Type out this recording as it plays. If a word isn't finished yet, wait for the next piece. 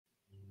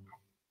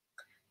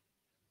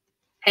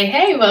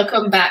Hey,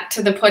 welcome back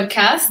to the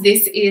podcast.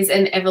 This is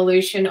an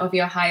evolution of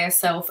your higher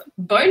self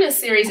bonus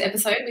series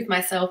episode with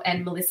myself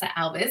and Melissa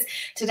Albers.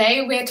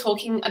 Today, we're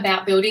talking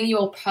about building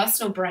your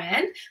personal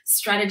brand,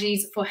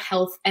 strategies for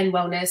health and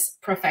wellness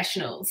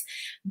professionals.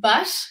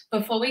 But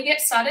before we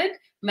get started,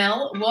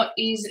 Mel, what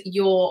is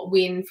your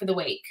win for the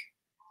week?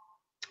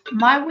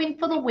 My win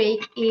for the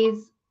week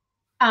is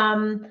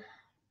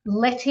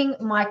letting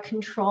my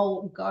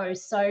control go.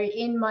 So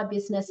in my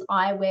business,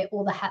 I wear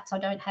all the hats. I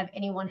don't have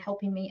anyone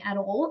helping me at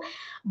all.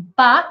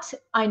 But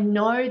I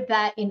know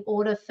that in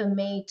order for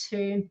me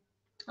to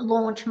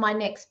launch my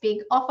next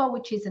big offer,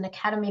 which is an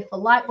academy for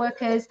light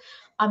workers,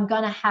 I'm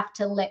going to have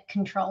to let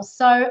control.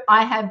 So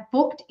I have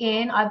booked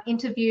in, I've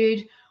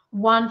interviewed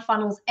one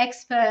funnels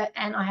expert,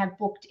 and I have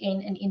booked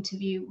in an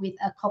interview with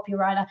a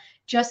copywriter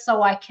just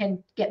so I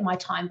can get my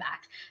time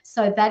back.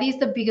 So that is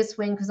the biggest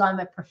win because I'm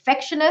a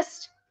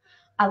perfectionist.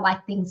 I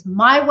like things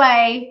my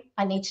way.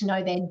 I need to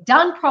know they're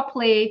done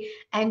properly,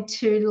 and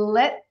to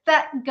let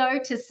that go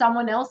to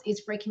someone else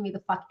is freaking me the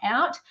fuck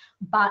out.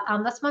 But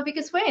that's my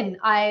biggest win.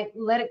 I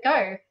let it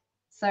go.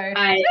 So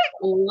I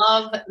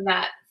love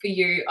that for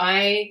you.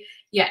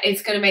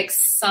 It's going to make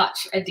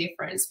such a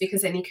difference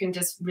because then you can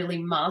just really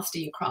master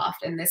your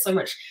craft, and there's so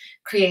much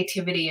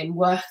creativity and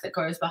work that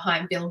goes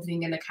behind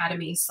building an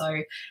academy.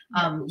 So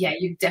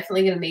you're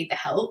definitely going to need the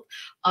help.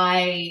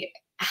 I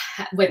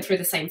went through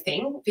the same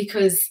thing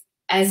because,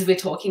 as we're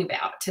talking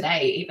about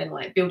today, even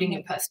like building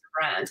your personal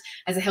brand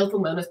as a health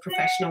and wellness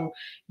professional,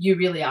 you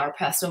really are a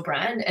personal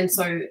brand. And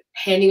so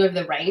handing over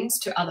the reins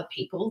to other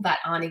people that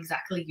aren't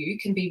exactly you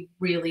can be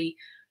really,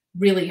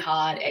 really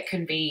hard.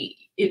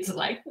 It's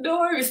like,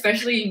 no,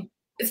 especially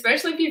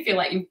if you feel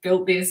like you've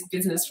built this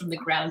business from the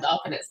ground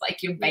up and it's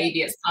like your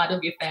baby, it's part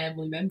of your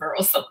family member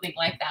or something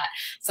like that.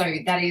 So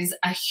that is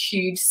a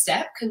huge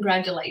step.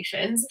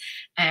 Congratulations.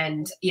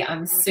 And yeah,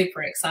 I'm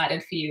super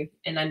excited for you.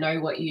 And I know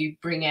what you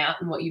bring out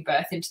and what you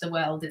birth into the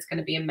world is going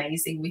to be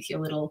amazing with your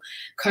little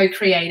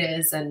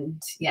co-creators.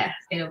 And yeah,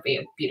 it'll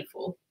be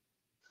beautiful.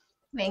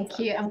 thank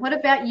you. And what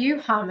about you,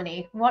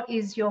 Harmony? What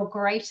is your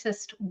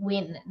greatest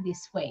win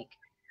this week?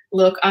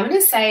 Look, I'm going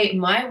to say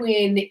my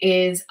win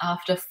is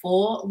after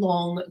 4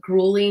 long,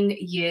 grueling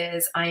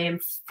years, I am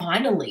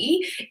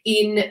finally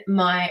in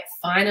my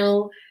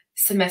final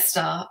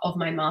semester of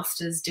my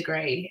master's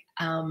degree.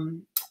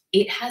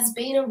 It has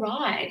been a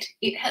ride.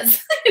 It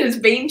has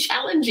been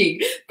challenging.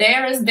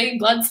 There has been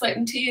blood, sweat,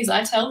 and tears,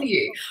 I tell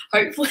you.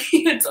 Hopefully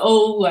it's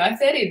all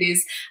worth it. It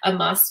is a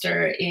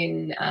master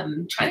in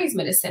Chinese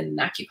medicine and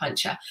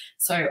acupuncture.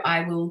 So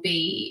I will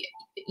be,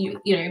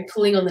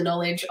 pulling on the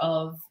knowledge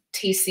of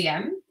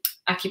TCM,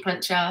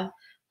 acupuncture,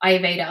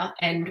 Ayurveda,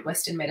 and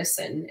Western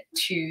medicine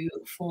to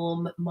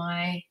form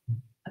my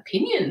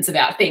opinions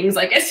about things,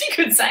 I guess you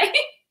could say.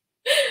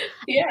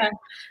 Yeah,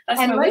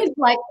 that's and my win.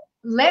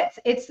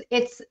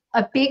 it's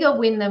a bigger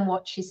win than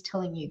what she's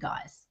telling you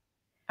guys.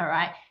 All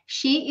right.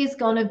 She is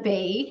going to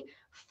be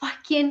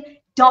fucking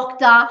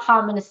Dr.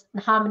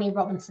 Harmony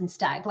Robinson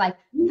Stagg. Like,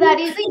 that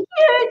is a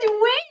huge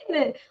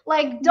win.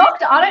 Like,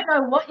 doctor, I don't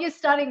know what you're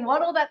studying,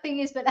 what all that thing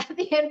is, but at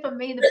the end, for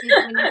me, the big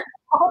win is,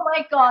 oh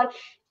my God,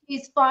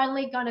 she's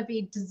finally going to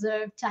be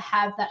deserved to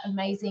have that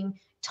amazing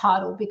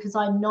title, because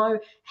I know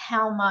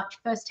how much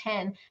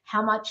firsthand,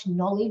 how much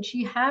knowledge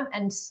you have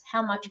and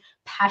how much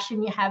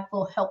passion you have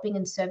for helping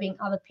and serving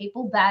other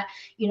people, that,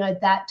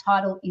 that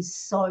title is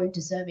so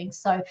deserving.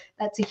 So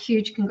that's a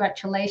huge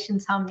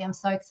congratulations, Harmony. I'm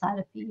so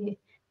excited for you.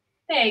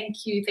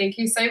 Thank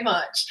you so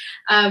much.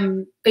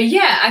 But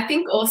yeah, I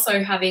think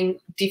also having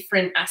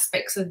different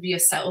aspects of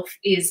yourself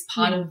is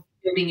part of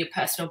building your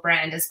personal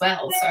brand as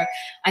well. So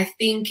I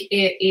think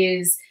it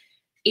is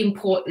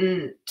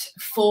important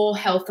for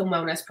health and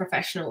wellness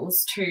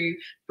professionals to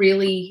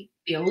really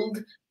build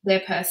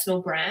their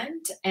personal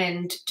brand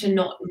and to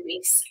not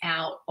miss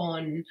out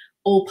on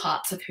all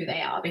parts of who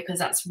they are, because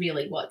that's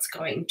really what's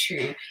going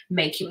to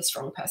make you a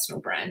strong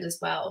personal brand as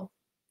well.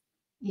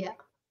 Yeah.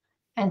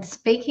 And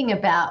speaking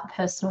about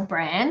personal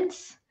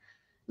brands,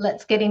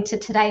 let's get into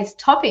today's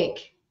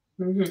topic.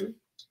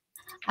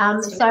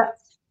 So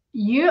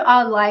you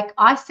are like,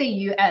 I see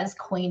you as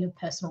queen of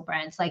personal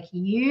brands. Like,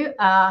 you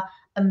are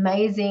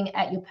amazing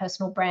at your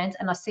personal brands,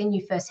 and I've seen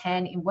you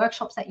firsthand in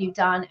workshops that you've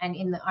done and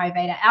in the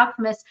Ayurveda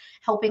Alchemist,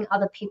 helping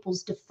other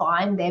people's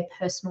define their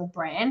personal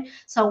brand.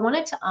 So I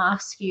wanted to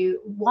ask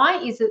you,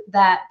 why is it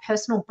that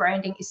personal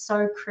branding is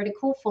so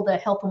critical for the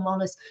health and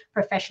wellness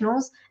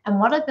professionals, and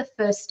what are the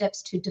first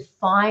steps to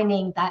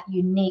defining that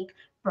unique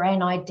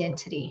brand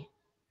identity?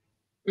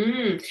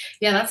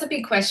 Yeah, that's a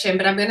big question,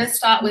 but I'm going to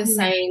start with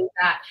saying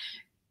that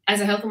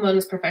as a health and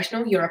wellness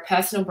professional, you're a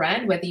personal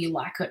brand, whether you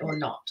like it or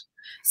not.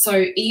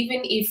 So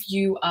even if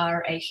you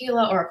are a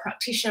healer or a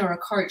practitioner or a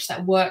coach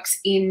that works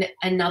in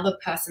another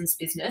person's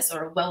business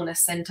or a wellness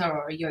center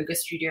or a yoga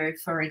studio,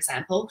 for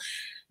example,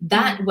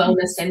 that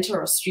wellness center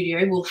or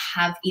studio will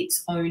have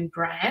its own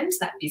brand,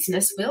 that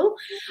business will,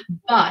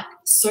 but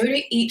so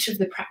do each of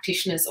the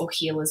practitioners or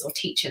healers or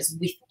teachers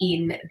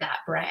within that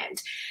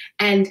brand.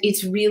 And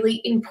it's really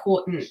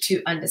important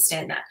to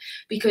understand that,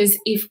 because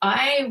if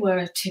I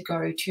were to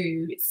go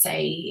to,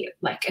 say,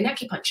 like an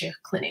acupuncture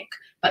clinic,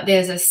 but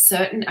there's a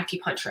certain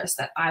acupuncturist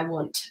that I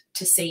want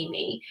to see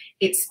me,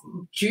 it's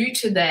due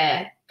to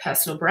their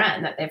personal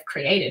brand that they've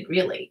created,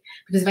 really.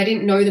 Because if I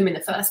didn't know them in the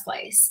first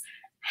place,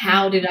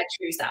 how did I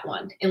choose that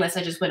one? Unless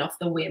I just went off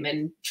the whim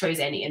and chose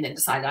any and then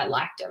decided I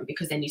liked them,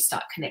 because then you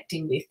start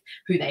connecting with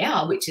who they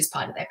are, which is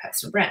part of their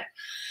personal brand.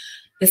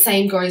 The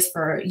same goes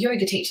for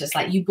yoga teachers.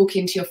 Like, you book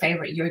into your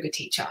favorite yoga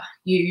teacher.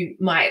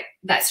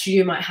 That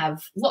studio might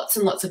have lots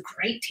and lots of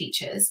great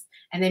teachers,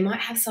 and they might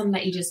have some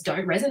that you just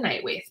don't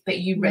resonate with, but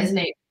you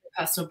resonate with the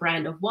personal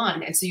brand of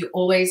one. And so you're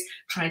always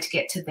trying to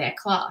get to their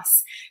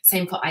class.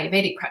 Same for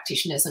Ayurvedic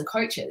practitioners and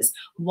coaches.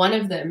 One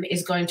of them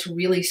is going to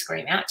really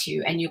scream out to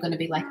you, and you're going to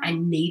be like, I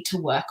need to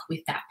work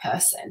with that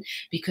person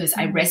because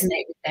I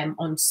resonate with them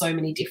on so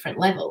many different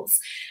levels.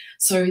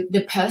 So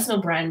the personal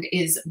brand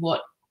is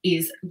what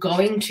is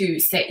going to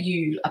set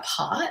you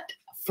apart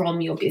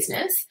from your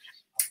business.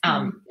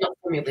 Not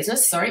from your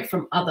business, sorry,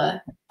 from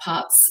other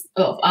parts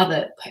of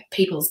other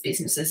people's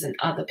businesses and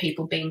other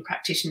people being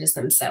practitioners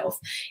themselves.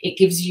 It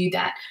gives you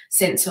that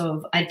sense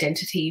of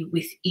identity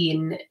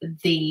within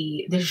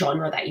the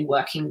genre that you're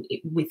working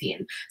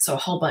within. So a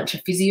whole bunch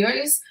of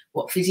physios,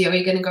 what physio are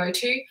you going to go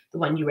to? The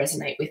one you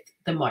resonate with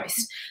the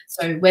most.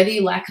 So whether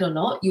you like it or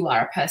not, you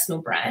are a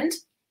personal brand.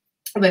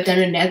 We've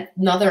done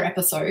another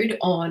episode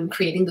on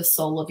creating the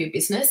soul of your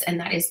business, and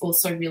that is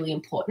also really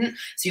important.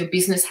 So your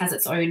business has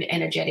its own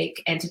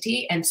energetic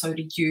entity, and so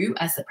do you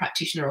as the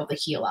practitioner or the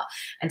healer.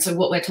 And so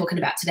what we're talking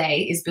about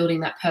today is building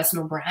that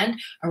personal brand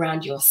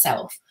around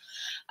yourself.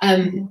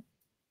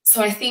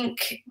 So I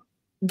think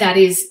that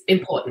is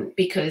important,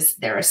 because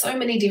there are so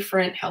many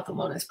different health and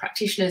wellness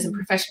practitioners and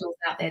professionals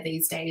out there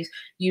these days.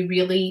 You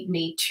really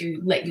need to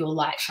let your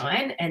light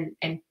shine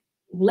and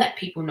let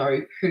people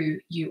know who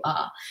you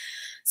are.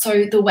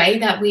 So the way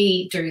that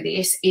we do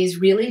this is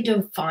really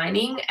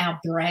defining our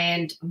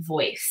brand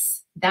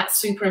voice. That's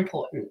super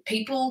important.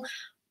 People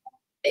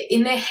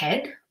in their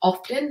head,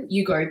 often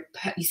you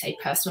say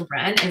personal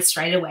brand, and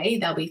straight away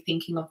they'll be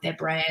thinking of their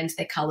brands,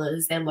 their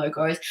colors, their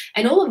logos,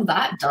 and all of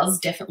that does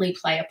definitely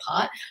play a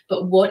part.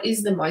 But what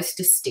is the most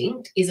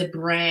distinct is a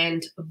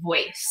brand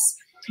voice.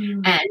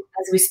 And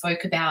as we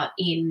spoke about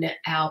in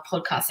our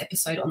podcast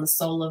episode on the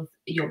soul of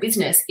your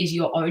business, is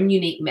your own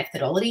unique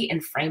methodology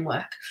and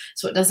framework.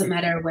 So it doesn't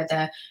matter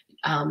whether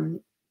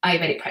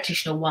Ayurvedic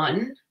practitioner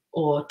 1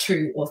 or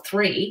 2 or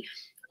 3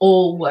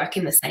 all work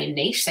in the same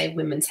niche, say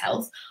women's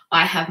health.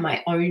 I have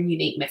my own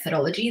unique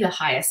methodology, the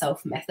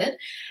higHERself method.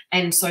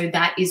 And so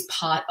that is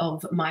part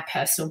of my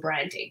personal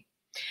branding.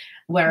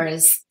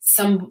 Whereas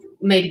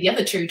maybe the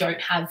other 2 don't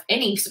have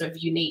any sort of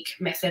unique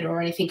method or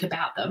anything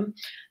about them.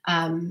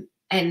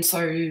 And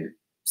so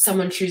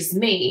someone chooses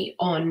me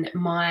on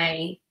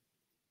my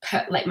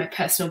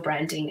personal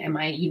branding and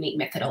my unique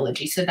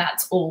methodology. So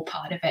that's all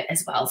part of it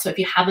as well. So if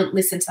you haven't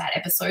listened to that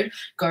episode,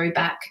 go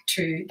back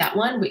to that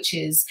one, which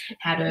is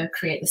how to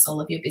create the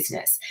soul of your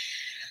business.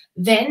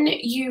 Then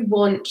you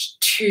want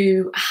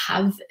to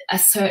have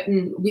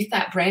with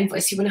that brand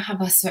voice, you want to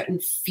have a certain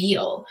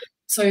feel.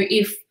 So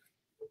if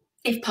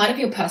part of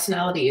your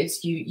personality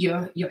is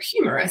you're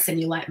humorous and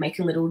you like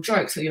making little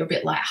jokes, or you're a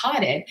bit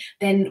lighthearted,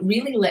 then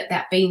really let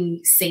that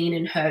be seen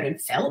and heard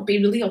and felt.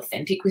 Be really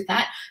authentic with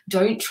that.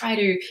 Don't try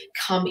to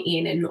come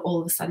in and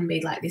all of a sudden be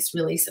like this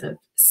really sort of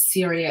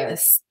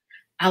serious,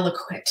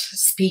 eloquent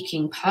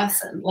speaking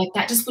person. Like,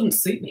 that just wouldn't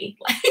suit me.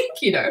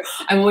 Like,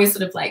 I'm always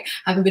sort of like,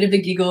 have a bit of a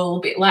giggle,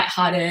 a bit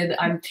lighthearted.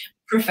 I'm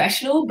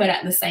professional, but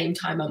at the same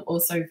time, I'm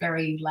also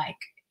very like,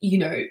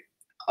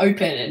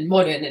 open and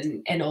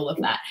modern and all of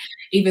that.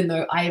 Even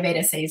though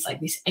Ayurveda says like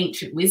this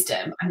ancient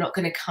wisdom, I'm not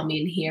going to come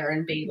in here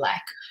and be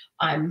like,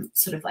 I'm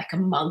sort of like a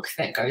monk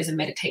that goes and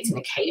meditates in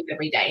a cave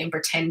every day and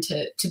pretend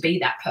to be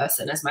that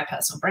person as my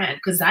personal brand,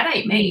 because that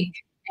ain't me.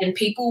 And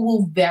people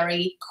will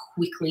very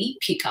quickly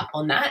pick up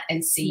on that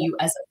and see you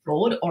as a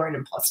fraud or an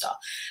imposter.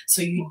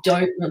 So you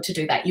don't want to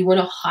do that. You want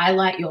to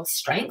highlight your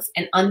strengths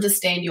and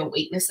understand your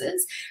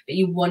weaknesses, but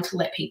you want to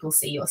let people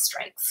see your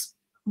strengths.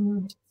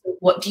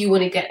 What do you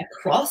want to get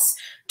across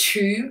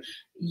to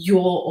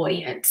your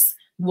audience?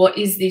 What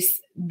is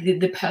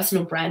the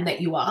personal brand that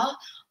you are?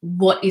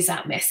 What is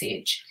that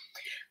message?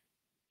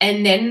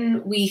 And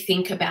then we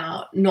think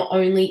about, not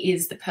only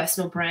is the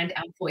personal brand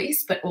our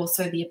voice, but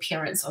also the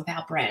appearance of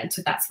our brand.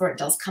 So that's where it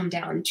does come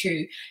down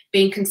to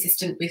being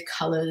consistent with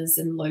colors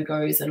and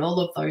logos and all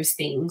of those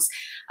things,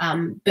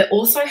 but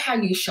also how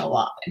you show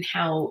up and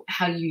how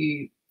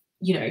you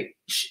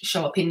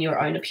show up in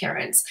your own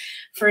appearance.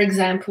 For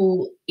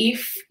example,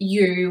 if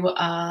you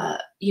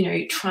are,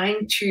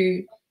 trying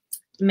to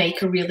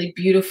make a really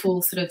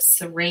beautiful sort of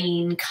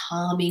serene,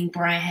 calming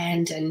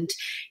brand. And,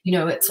 you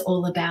know, it's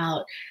all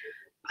about,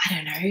 I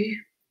don't know,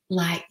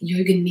 like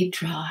yoga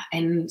nidra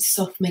and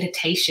soft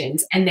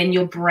meditations, and then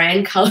your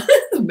brand color,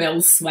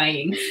 Mel's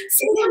swaying.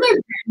 See how my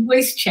brand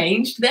voice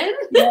changed then?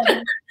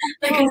 Yeah.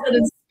 Like I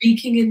started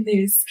speaking in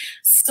this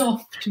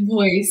soft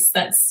voice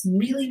that's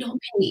really not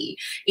me,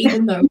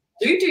 even though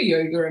I do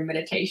yoga and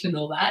meditation and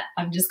all that.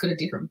 I've just got a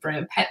different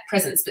brand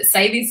presence. But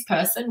say this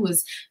person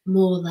was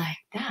more like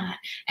that,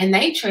 and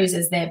they chose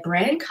as their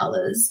brand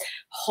colors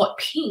hot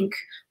pink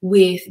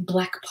with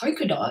black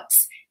polka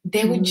dots,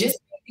 there would just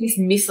be this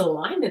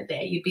misalignment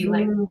there. You'd be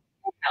like,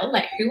 hell,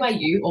 like, who are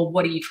you, or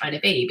what are you trying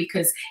to be?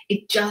 Because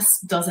it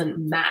just doesn't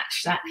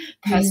match that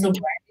personal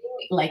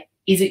branding. Like,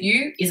 is it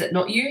you? Is it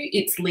not you?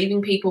 It's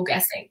leaving people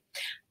guessing.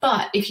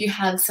 But if you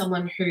have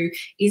someone who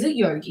is a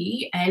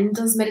yogi and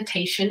does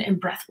meditation and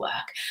breath work,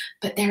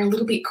 but they're a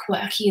little bit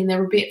quirky and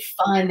they're a bit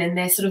fun and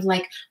they're sort of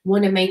like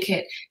want to make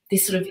it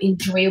this sort of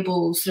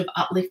enjoyable, sort of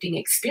uplifting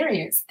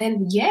experience,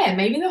 then yeah,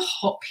 maybe the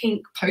hot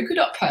pink polka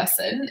dot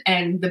person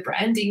and the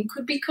branding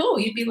could be cool.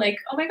 You'd be like,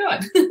 oh my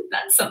God,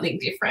 that's something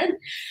different.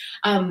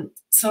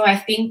 So I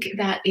think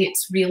that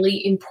it's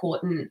really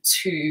important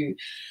to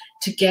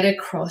get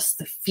across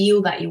the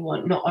feel that you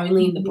want, not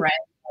only in the brand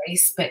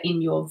voice, but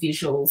in your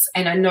visuals.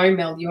 And I know,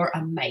 Mel, you're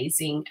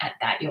amazing at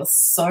that. You're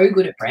so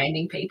good at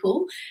branding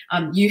people.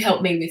 You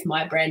help me with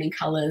my branding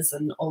colors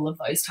and all of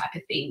those type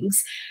of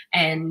things.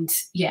 And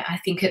yeah, I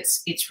think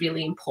it's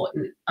really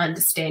important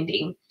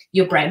understanding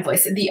your brand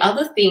voice. And the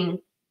other thing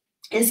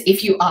is,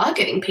 if you are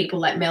getting people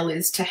like Mel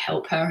is to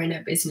help her in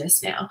her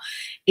business now,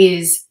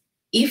 is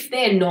if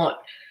they're not,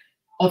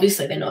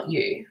 obviously they're not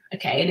you,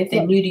 okay? And if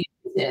they're new to your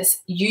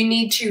business, you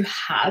need to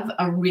have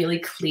a really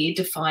clear,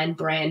 defined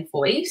brand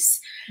voice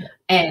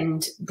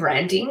and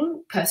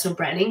branding, personal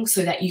branding,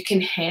 so that you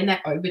can hand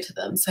that over to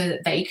them so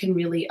that they can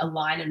really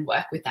align and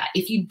work with that.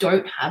 If you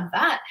don't have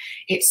that,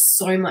 it's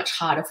so much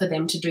harder for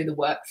them to do the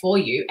work for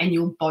you, and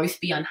you'll both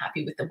be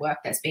unhappy with the work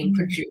that's being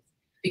produced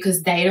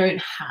because they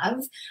don't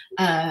have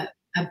a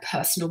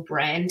personal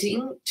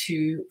branding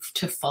to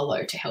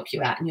follow to help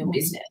you out in your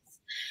business.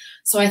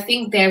 So I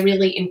think they're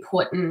really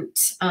important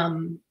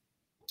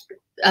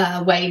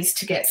ways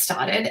to get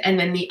started. And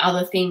then the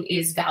other thing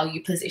is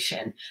value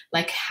position.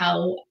 Like,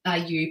 how are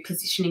you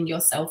positioning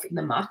yourself in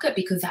the market?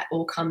 Because that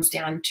all comes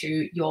down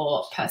to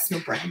your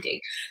personal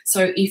branding.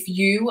 So if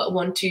you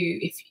want to,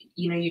 if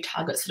you know, you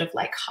target sort of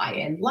like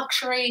high-end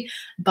luxury,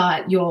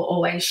 but you're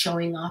always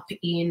showing up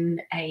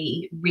in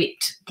a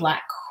ripped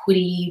black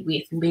hoodie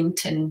with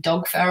lint and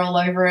dog fur all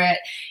over it,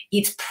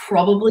 it's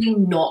probably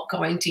not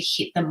going to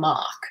hit the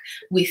mark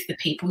with the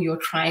people you're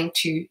trying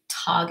to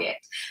target.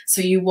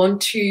 So you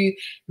want to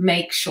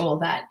make sure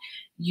that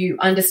you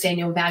understand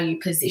your value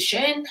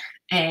position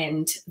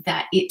and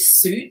that it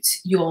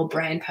suits your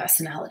brand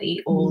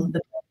personality or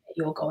the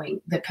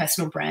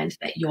personal brand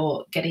that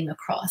you're getting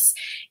across.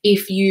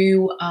 If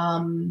you,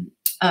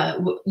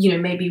 you know,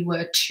 maybe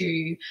were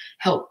to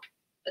help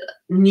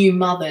new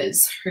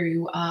mothers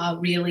who are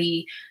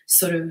really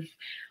sort of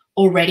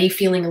already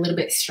feeling a little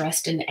bit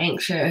stressed and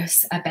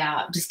anxious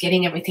about just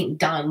getting everything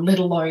done, let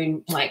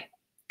alone like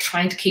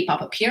trying to keep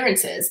up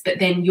appearances, but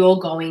then you're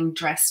going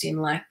dressed in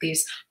like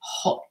this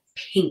hot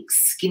pink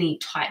skinny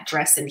tight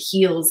dress and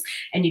heels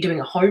and you're doing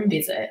a home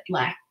visit,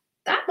 like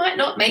that might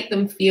not make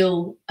them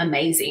feel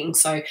amazing.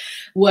 So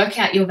work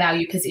out your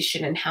value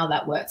position and how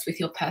that works with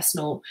your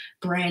personal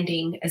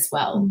branding as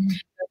well.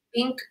 I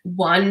think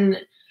one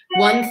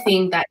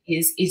thing that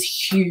is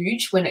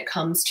huge when it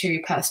comes to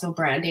personal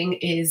branding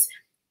is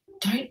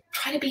don't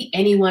try to be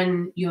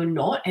anyone you're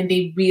not, and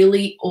be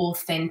really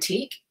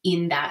authentic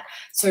in that.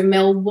 So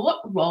Mel,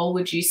 what role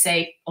would you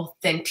say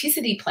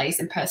authenticity plays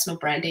in personal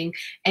branding,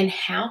 and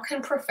how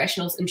can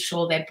professionals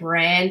ensure their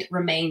brand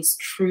remains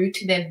true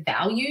to their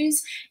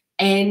values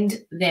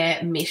and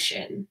their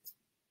mission?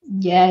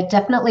 Yeah,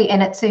 definitely.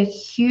 And it's a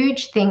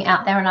huge thing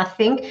out there. And I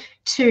think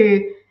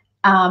to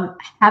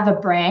have a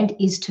brand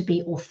is to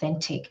be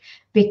authentic,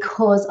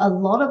 because a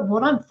lot of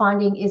what I'm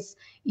finding is,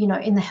 you know,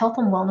 in the health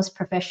and wellness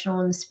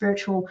professional and the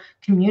spiritual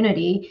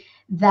community,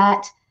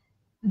 that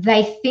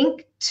they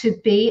think to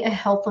be a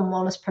health and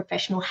wellness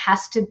professional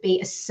has to be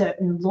a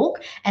certain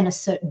look and a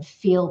certain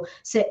feel.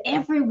 So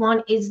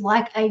everyone is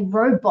like a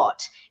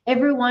robot.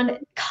 Everyone,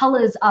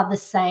 colors are the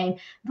same.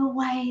 The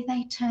way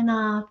they turn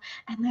up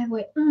and the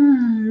way,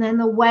 and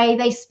the way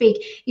they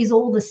speak is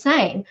all the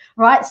same,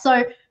 right?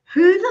 So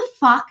who the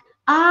fuck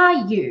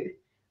are you?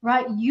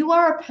 Right? You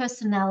are a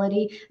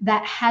personality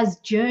that has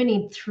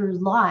journeyed through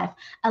life.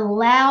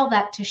 Allow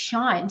that to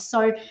shine.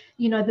 So,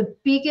 you know, the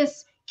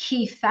biggest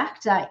key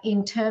factor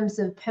in terms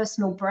of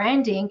personal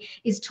branding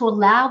is to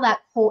allow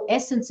that core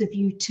essence of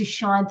you to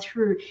shine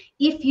through.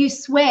 If you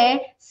swear,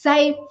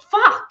 say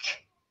fuck,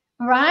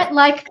 right?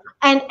 Like,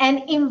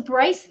 and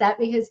embrace that,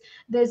 because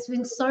there's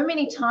been so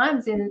many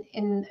times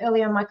in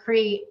earlier in my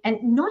career, and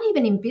not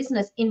even in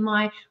business, in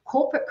my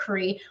corporate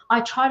career, I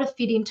try to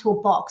fit into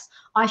a box.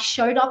 I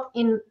showed up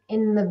in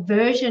the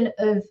version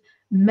of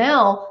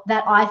Mel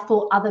that I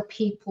thought other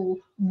people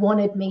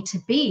wanted me to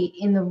be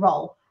in the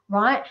role,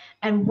 right?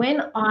 And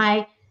when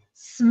I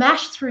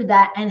smashed through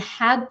that and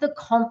had the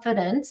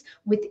confidence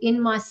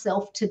within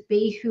myself to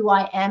be who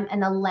I am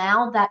and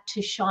allow that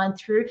to shine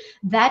through,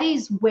 that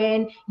is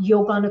when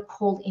you're going to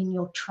call in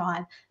your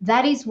tribe.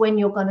 That is when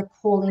you're going to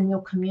call in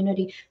your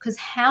community. Because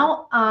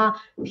how are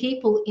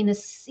people in a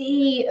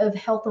sea of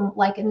health,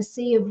 like in a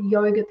sea of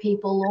yoga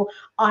people or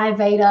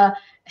Ayurveda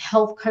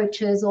health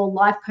coaches or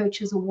life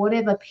coaches or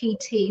whatever,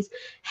 PTs,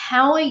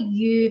 how are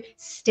you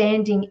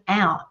standing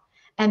out?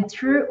 And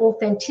through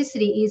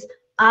authenticity is,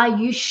 are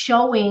you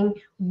showing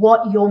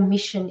what your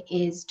mission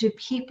is? Do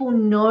people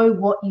know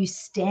what you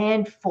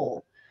stand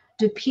for?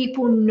 Do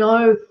people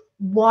know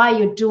why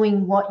you're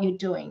doing what you're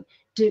doing?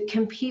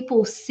 Can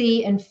people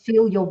see and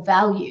feel your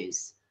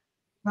values,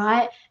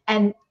 right?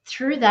 And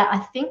through that, I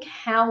think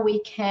how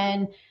we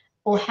can,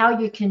 or how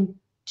you can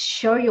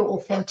show your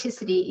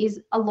authenticity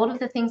is a lot of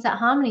the things that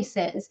Harmony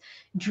says.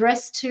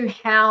 Dress to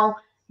how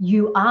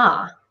you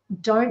are.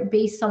 Don't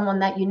be someone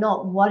that you're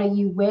not. What are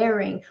you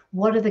wearing?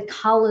 What are the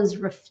colors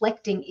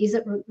reflecting? Is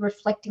it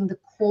reflecting the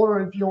core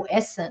of your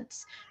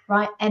essence,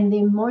 right? And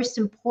the most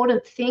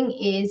important thing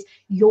is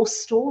your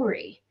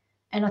story.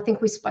 And I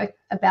think we spoke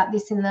about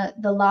this in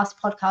the last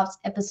podcast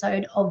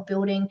episode of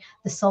building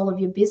the soul of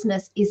your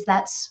business, is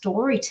that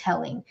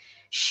storytelling,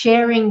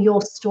 sharing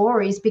your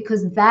stories,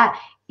 because that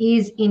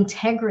is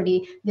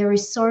integrity. There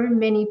is so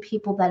many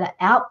people that are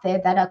out there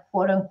that are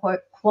quote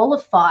unquote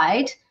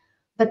qualified,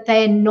 but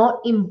they're not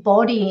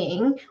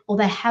embodying, or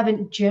they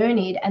haven't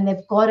journeyed, and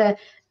they've got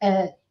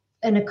an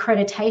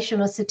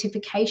accreditation or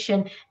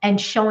certification and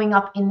showing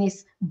up in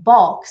this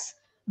box.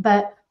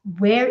 But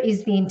where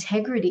is the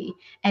integrity?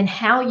 And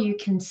how you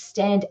can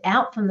stand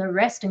out from the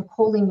rest and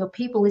calling your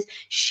people is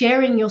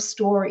sharing your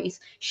stories,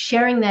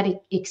 sharing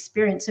that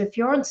experience. So if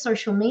you're on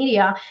social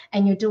media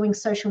and you're doing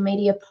social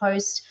media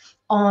posts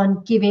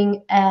on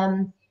giving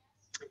an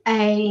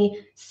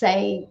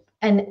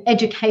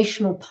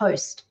educational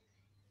post,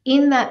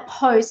 in that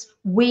post,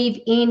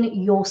 weave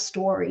in your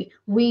story,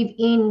 weave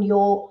in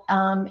your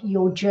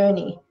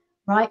journey,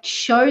 right?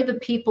 Show the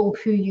people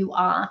who you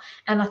are.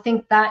 And I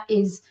think that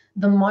is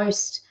the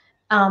most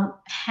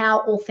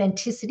how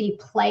authenticity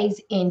plays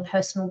in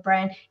personal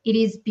brand. It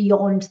is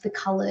beyond the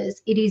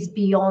colors. It is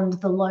beyond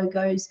the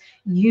logos.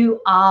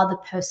 You are the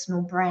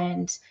personal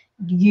brand,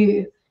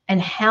 you. And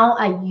how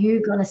are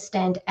you going to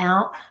stand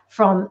out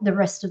from the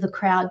rest of the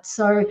crowd?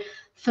 So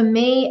for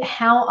me,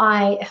 how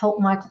I help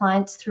my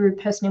clients through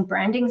personal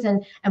brandings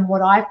and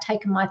what I've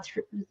taken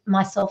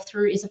myself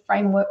through is a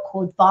framework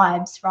called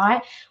Vibes,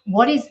 right?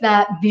 What is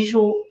that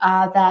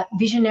that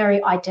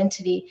visionary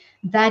identity?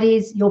 That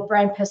is your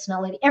brand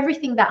personality,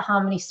 everything that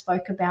Harmony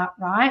spoke about,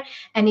 right?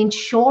 And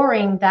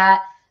ensuring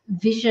that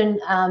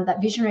that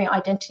visionary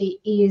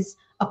identity is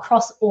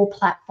across all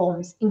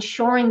platforms,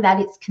 ensuring that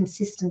it's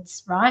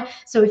consistent, right?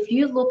 So if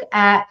you look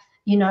at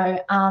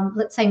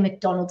let's say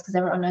McDonald's, because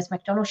everyone knows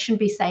McDonald's, shouldn't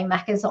be saying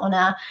Macca's on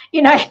our,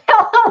 health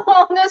and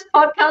wellness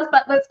podcast,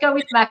 but let's go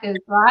with Macca's,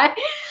 right?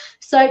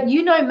 So,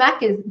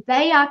 Macca's,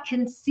 they are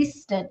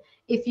consistent.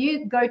 If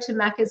you go to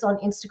Macca's on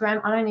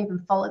Instagram, I don't even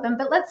follow them,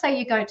 but let's say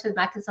you go to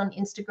Macca's on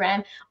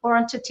Instagram or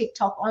onto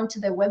TikTok, onto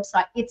their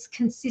website, it's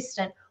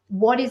consistent.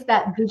 What is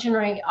that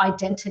visionary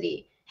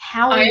identity?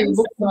 How are you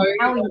looking?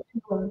 How are you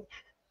feeling?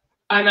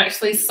 I'm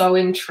actually so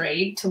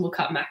intrigued to look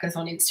up Macca's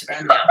on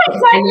Instagram now.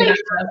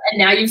 And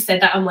now you've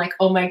said that, I'm like,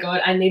 oh my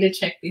God, I need to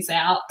check this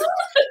out.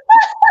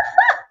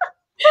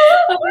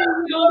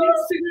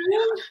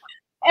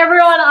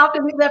 Everyone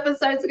after this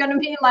episode is going to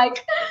be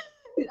like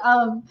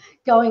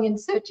going and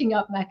searching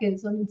up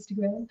Macca's on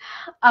Instagram.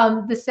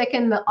 The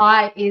second, the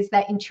I, is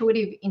that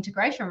intuitive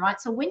integration, right?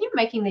 So when you're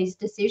making these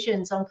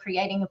decisions on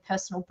creating a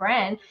personal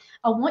brand,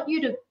 I want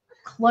you to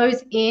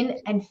close in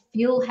and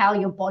feel how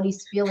your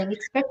body's feeling,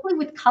 especially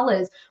with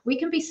colors. We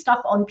can be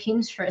stuck on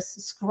Pinterest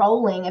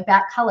scrolling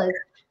about colors,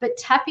 but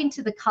tap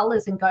into the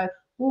colors and go,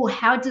 oh,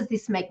 how does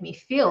this make me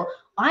feel?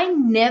 I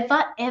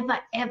never, ever,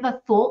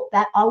 ever thought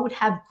that I would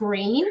have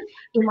green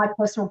in my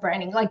personal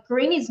branding. Like,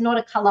 green is not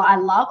a color I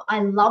love. I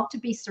love to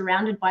be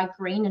surrounded by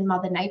green and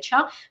Mother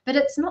Nature, but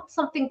it's not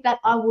something that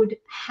I would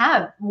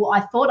have, well, I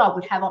thought I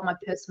would have on my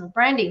personal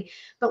branding.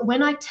 But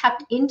when I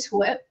tapped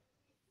into it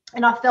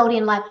and I felt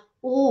in like,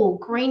 oh,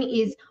 green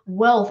is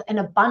wealth and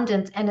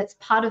abundance, and it's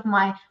part of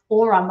my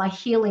aura, my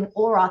healing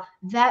aura,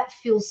 that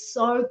feels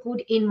so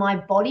good in my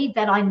body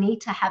that I need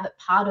to have it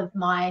part of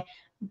my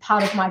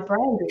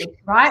branding,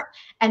 right?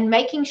 And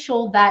making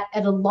sure that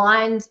it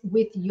aligns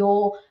with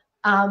your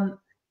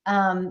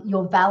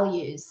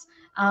values.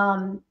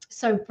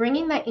 So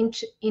bringing that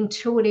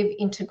intuitive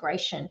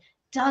integration.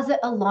 Does it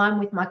align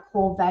with my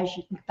core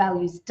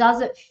values?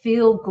 Does it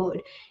feel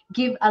good?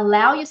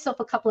 Allow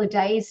yourself a couple of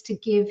days to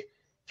give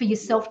for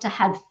yourself to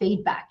have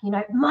feedback. You know,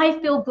 it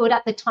might feel good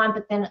at the time,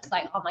 but then it's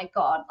like, oh my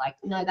God, like,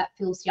 no, that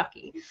feels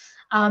yucky.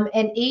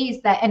 And E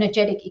is that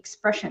energetic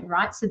expression,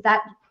 right? So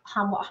that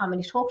what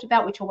Harmony talked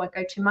about, which I won't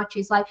go too much,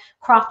 is like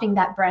crafting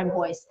that brand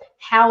voice.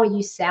 How are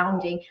you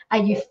sounding? Are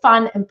you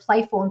fun and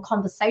playful and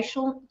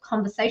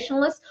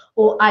conversationalist,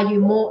 or are you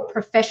more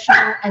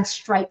professional and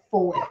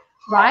straightforward,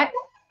 right?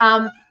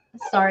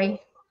 Sorry,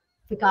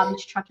 the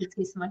garbage truck is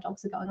here, so my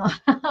dogs are going on.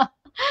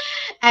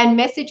 And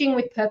messaging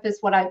with purpose,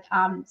 what I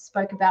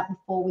spoke about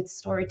before with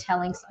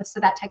storytelling.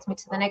 So that takes me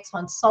to the next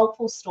one.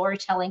 Soulful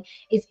storytelling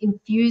is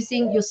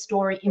infusing your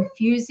story,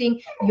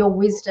 infusing your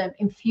wisdom,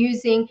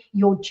 infusing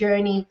your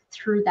journey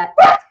through that.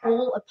 That's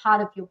all a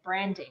part of your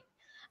branding.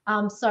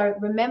 So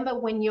remember,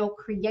 when you're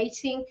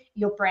creating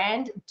your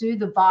brand, do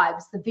the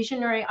vibes, the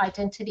visionary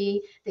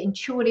identity, the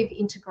intuitive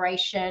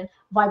integration,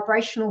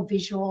 vibrational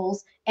visuals,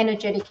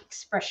 energetic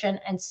expression,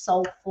 and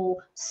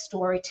soulful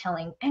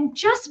storytelling. And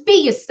just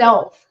be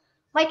yourself.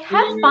 Like,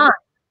 have fun.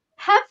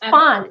 Have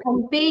fun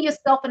and be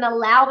yourself and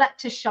allow that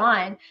to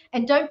shine.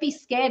 And don't be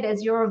scared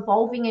as you're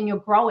evolving and you're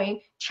growing.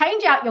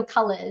 Change out your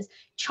colors,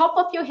 chop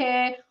off your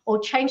hair or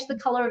change the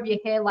color of your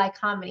hair like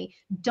Harmony.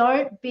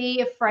 Don't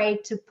be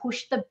afraid to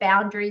push the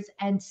boundaries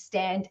and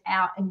stand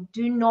out, and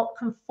do not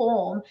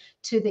conform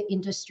to the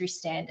industry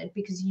standard,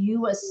 because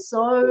you are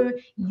so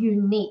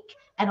unique.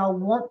 And I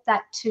want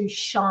that to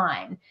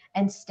shine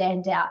and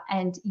stand out.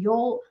 And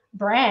your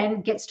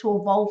brand gets to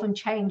evolve and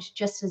change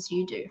just as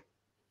you do.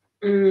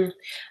 I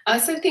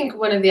also think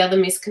one of the other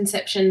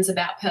misconceptions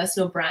about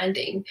personal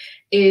branding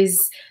is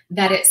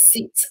that it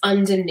sits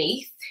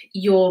underneath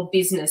your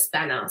business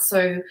banner.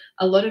 So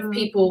a lot of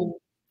people,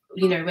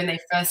 you know, when they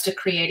first are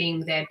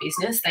creating their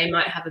business, they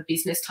might have a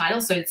business title.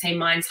 So say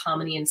mine's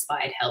Harmony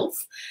Inspired Health,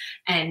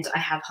 and I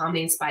have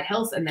Harmony Inspired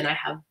Health, and then I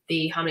have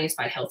the Harmony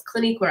Inspired Health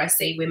Clinic where I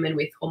see women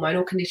with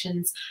hormonal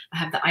conditions. I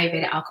have the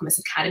Ayurveda Alchemist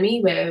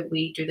Academy where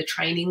we do the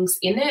trainings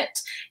in it,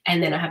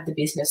 and then I have the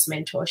business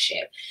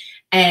mentorship.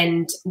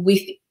 And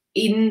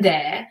within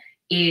there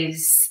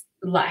is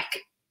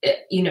like,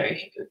 you know,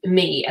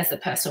 me as a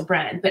personal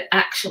brand, but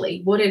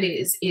actually what it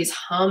is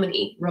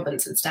Harmony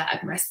Robinson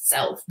Stagg,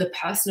 myself. The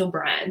personal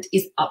brand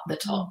is up the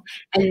top,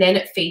 and then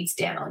it feeds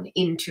down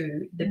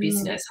into the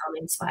business,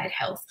 Harmony Inspired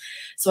Health.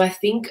 So I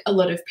think a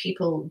lot of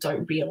people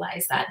don't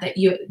realize that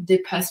the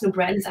personal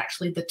brand is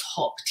actually the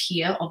top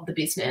tier of the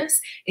business.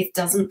 It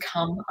doesn't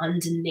come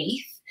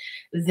underneath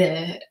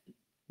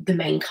the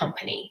main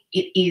company.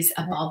 It is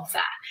above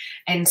that.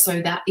 And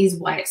so that is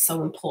why it's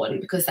so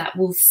important, because that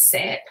will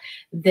set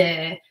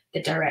the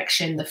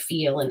direction, the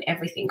feel, and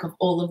everything of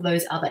all of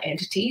those other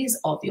entities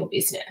of your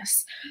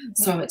business.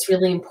 So it's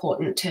really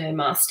important to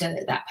master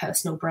that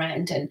personal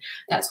brand. And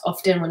that's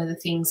often one of the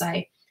things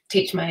I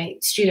teach my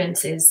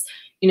students is,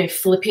 you know,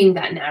 flipping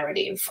that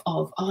narrative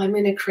of, oh, I'm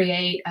going to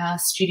create a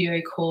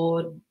studio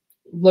called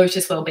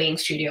Lotus Wellbeing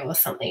Studio or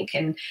something,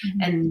 and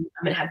I'm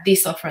going to have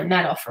this offer and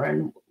that offer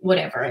and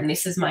whatever, and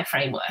this is my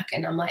framework.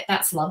 And I'm like,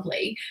 that's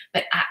lovely,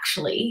 but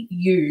actually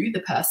you,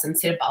 the person,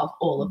 sit above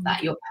all of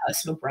that. Your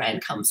personal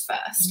brand comes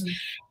first.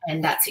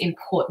 And that's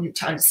important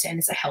to understand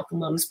as a health and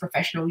wellness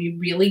professional. You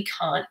really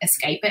can't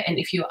escape it. And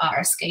if you are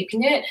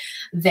escaping it,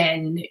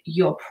 then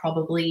you're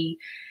probably,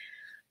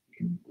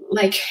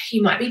 like,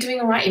 you might be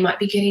doing all right. You might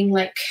be getting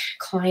like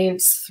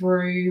clients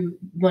through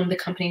one of the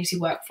companies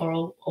you work for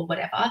or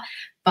whatever,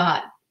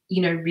 but,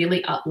 you know,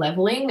 really up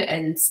leveling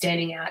and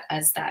standing out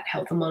as that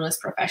health and wellness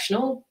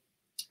professional,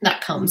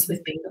 that comes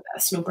with being a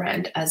personal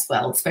brand as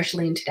well,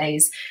 especially in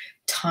today's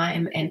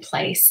time and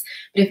place.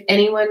 But if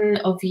anyone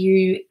of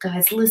you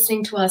guys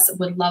listening to us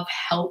would love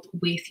help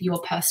with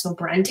your personal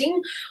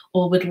branding,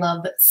 or would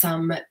love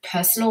some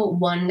personal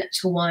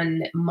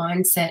one-to-one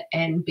mindset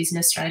and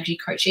business strategy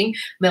coaching,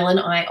 Mel and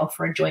I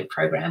offer a joint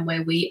program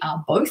where we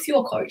are both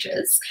your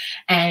coaches,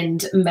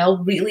 and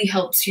Mel really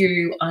helps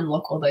you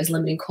unlock all those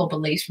limiting core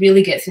beliefs,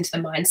 really gets into the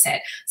mindset,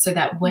 so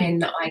that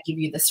when I give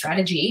you the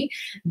strategy,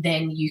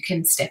 then you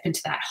can step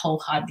into that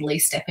wholeheartedly,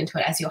 step into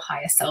it as your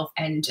higher self,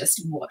 and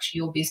just watch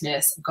your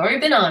business go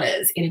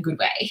bananas in a good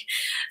way.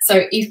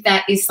 So if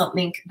that is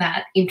something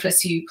that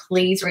interests you,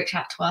 please reach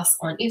out to us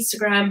on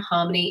Instagram,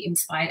 Harmony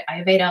Inspired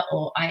Ayurveda,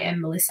 or I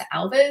am Melissa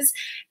Alves,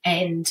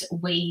 and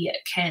we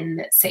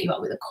can set you up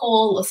with a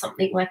call or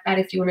something like that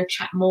if you want to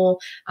chat more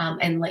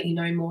and let you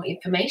know more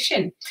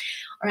information.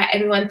 All right,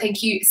 everyone,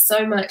 thank you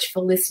so much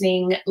for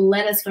listening.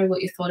 Let us know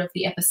what you thought of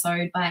the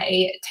episode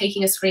by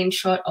taking a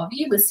screenshot of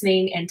you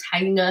listening and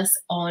tagging us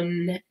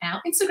on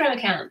our Instagram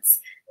accounts.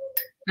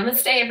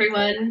 Namaste,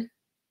 everyone.